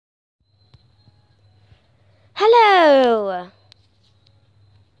Hello!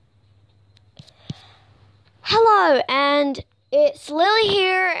 Hello, and it's Lily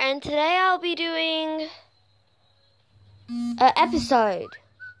here, and today I'll be doing an episode.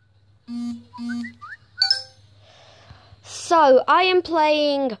 So, I am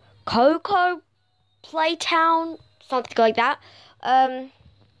playing CocoPPa, something like that. And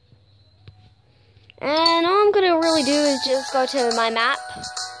all I'm gonna really do is just go to my map,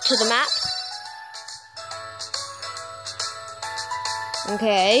 the map.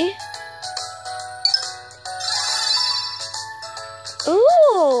 Okay.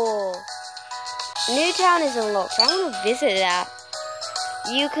 Ooh! New town is unlocked. I want to visit that.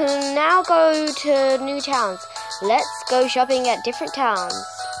 You can now go to new towns. Let's go shopping at different towns.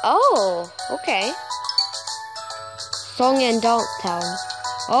 Oh, okay. Song and dance town.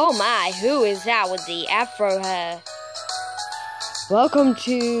 Oh my, who is that with the afro hair? Welcome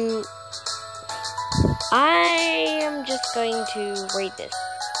to... I am just going to read this.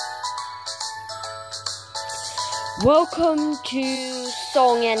 Welcome to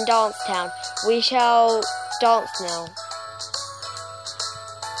Song and Dance Town. We shall dance now.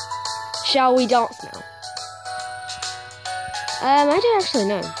 Shall we dance now? I don't actually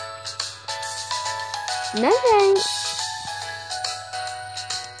know. No thanks.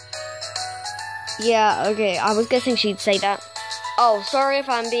 Yeah, okay, I was guessing she'd say that. Oh, sorry if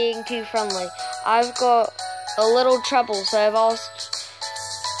I'm being too friendly. I've got a little trouble, so I've asked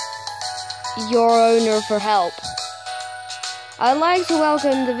your owner for help. I'd like to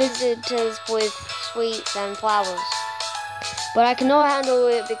welcome the visitors with sweets and flowers, but I cannot handle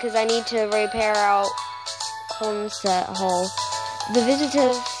it because I need to repair our concert hall. The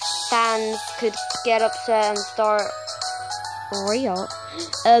visitors' fans could get upset and start a riot.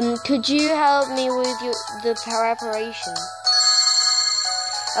 Could you help me with the preparation?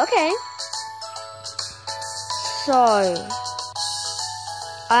 Okay. So,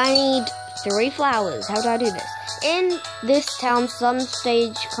 I need 3 flowers. How do I do this? In this town, some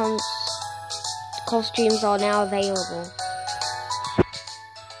stage costumes are now available.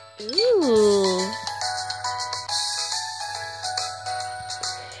 Ooh.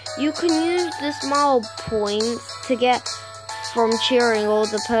 You can use the smile points to get from cheering or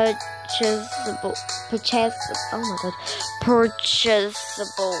the purchasable,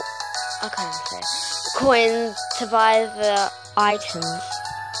 I can't say, coins to buy the items.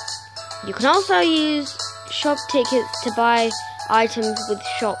 You can also use shop tickets to buy items with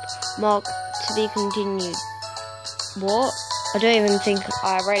shop mark to be continued. What? I don't even think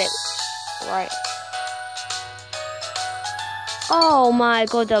I read it right. Oh my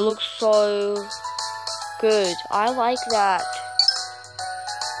god, that looks so good. I like that.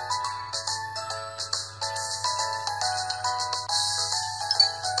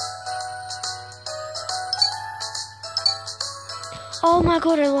 Oh my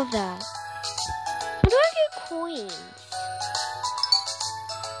god, I love that. How do I get coins?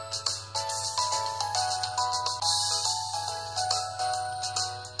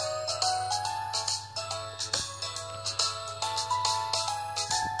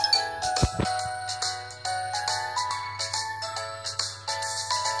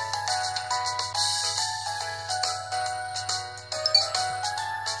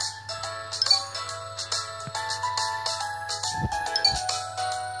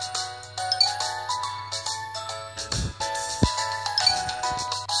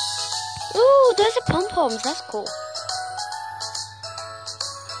 Those are pom-poms, that's cool.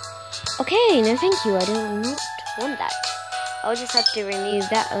 Okay, no thank you, I do not want that. I'll just have to renew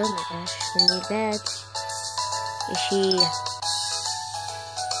that. Oh my gosh, renew that. Is she...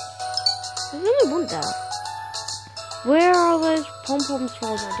 I really want that. Where are those pom-poms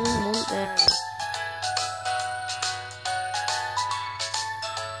from? I don't want them.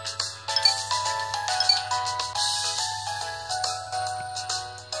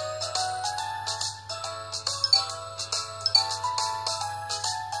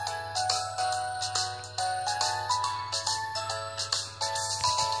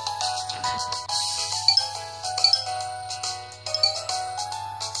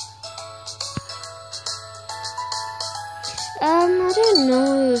 I don't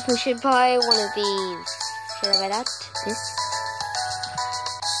know if I should buy one of these. Should I buy that? This?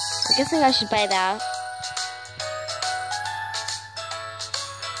 I guess I should buy that.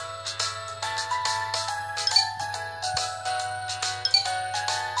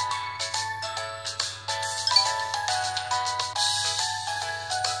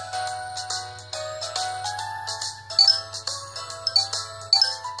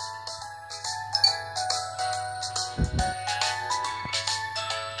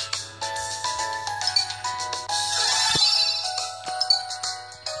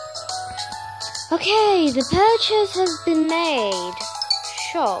 Okay, the purchase has been made.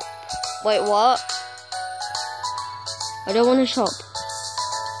 Shop. Wait, what? I don't want to shop.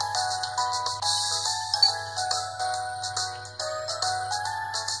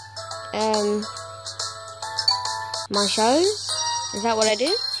 My show? Is that what I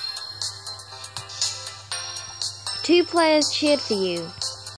do? 2 players cheered for you.